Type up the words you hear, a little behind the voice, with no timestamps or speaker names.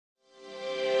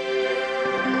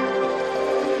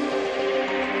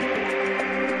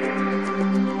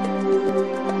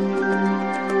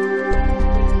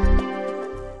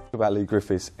about Lee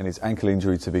Griffiths and his ankle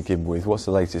injury to begin with. What's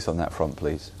the latest on that front,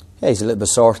 please? Yeah, he's a little bit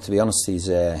sore, to be honest. He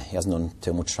hasn't done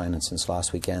too much training since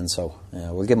last weekend, so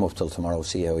we'll give him up till tomorrow,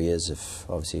 see how he is. If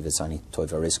it's any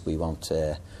type of risk, we won't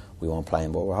play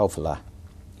him, but we're hopeful that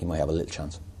he might have a little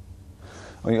chance.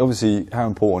 I mean, obviously, how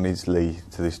important is Lee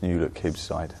to this new look Hibs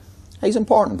side? He's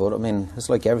important, but I mean, it's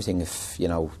like everything. If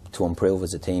to improve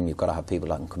as a team, you've got to have people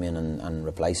that can come in and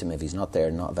replace him if he's not there,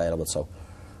 not available. So,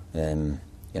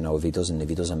 if he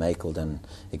doesn't make it, then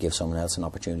it gives someone else an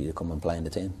opportunity to come and play in the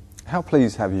team. How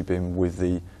pleased have you been with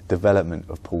the development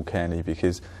of Paul Kearney?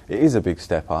 Because it is a big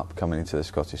step up coming into the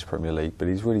Scottish Premier League, but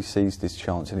he's really seized his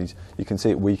chance, and you can see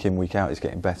it week in, week out. He's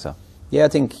getting better. Yeah, I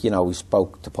think we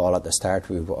spoke to Paul at the start.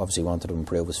 We obviously wanted to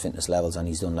improve his fitness levels, and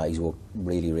he's done that. He's worked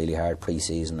really, really hard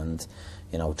pre-season, and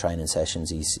training sessions.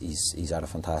 He's at a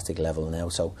fantastic level now.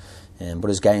 So, but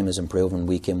his game is improving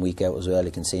week in, week out as well.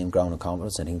 You can see him growing in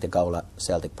confidence. I think the goal at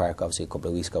Celtic Park, obviously a couple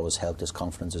of weeks ago, has helped his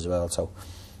confidence as well. So,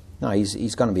 no,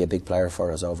 he's going to be a big player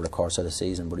for us over the course of the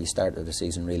season. But he started the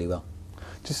season really well.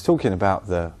 Just talking about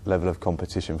the level of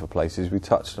competition for places, we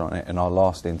touched on it in our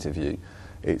last interview.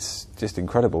 It's just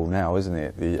incredible now, isn't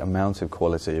it? The amount of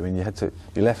quality. I mean, you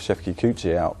left Shefki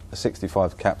Kucci out,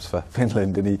 65 caps for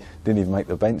Finland, and he didn't even make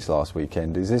the bench last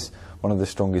weekend. Is this one of the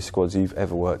strongest squads you've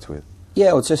ever worked with?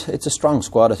 Yeah, it's a strong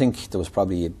squad. I think there was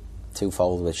probably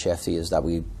twofold with Shefty, is that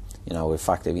the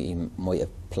fact that he might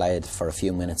have played for a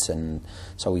few minutes, and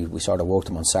so we sort of worked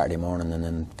him on Saturday morning, and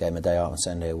then gave him a day off on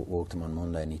Sunday, worked him on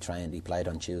Monday, and he played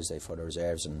on Tuesday for the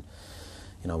reserves, and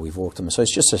we've worked him. So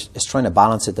it's trying to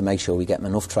balance it to make sure we get him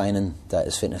enough training that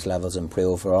his fitness levels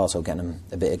improve. We're also getting him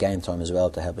a bit of game time as well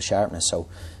to help his sharpness. So,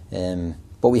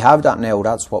 but we have that now.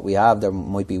 That's what we have. There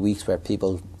might be weeks where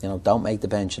people don't make the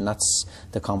bench, and that's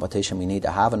the competition we need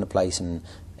to have in the place. And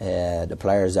the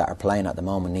players that are playing at the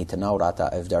moment need to know that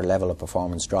if their level of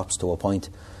performance drops to a point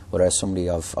where there's somebody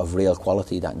of real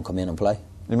quality that can come in and play.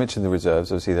 You mentioned the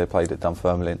reserves. Obviously, they played at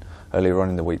Dunfermline earlier on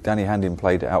in the week. Danny Handin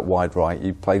played out wide right.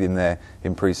 You played him there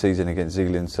in pre-season against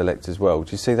Zealand Select as well.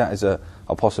 Do you see that as a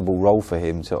possible role for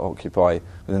him to occupy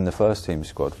within the first team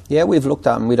squad? Yeah, we've looked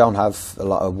at him. We don't have a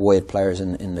lot of wide players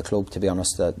in the club, to be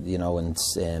honest.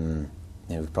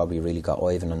 We've probably really got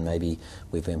Ivan, and maybe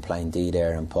we've been playing D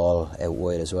there and Paul out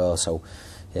wide as well. So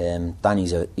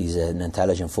Danny's he's an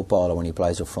intelligent footballer. When he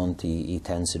plays up front, he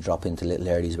tends to drop into little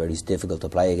areas where he's difficult to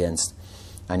play against.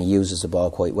 And he uses the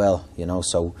ball quite well,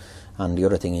 So, and the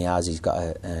other thing he's got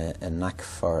a knack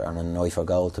for and an eye for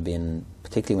goal, to being,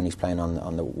 particularly when he's playing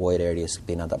on the wide areas,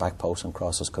 being at the back post and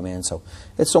crosses come in. So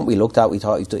it's something we looked at. We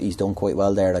thought he's done quite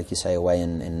well there, like you say, away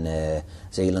in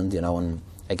Zealand, And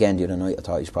again, the other night I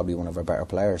thought he's probably one of our better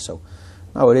players. So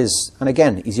no, it is. And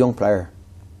again, he's a young player.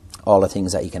 All the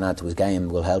things that he can add to his game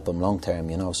will help him long term,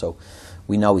 So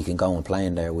we know he can go and play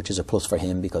in there, which is a plus for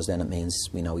him, because then it means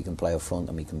we know he can play up front,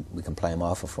 and we can play him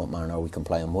off a front man, or we can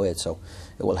play him wide, so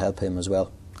it will help him as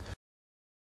well.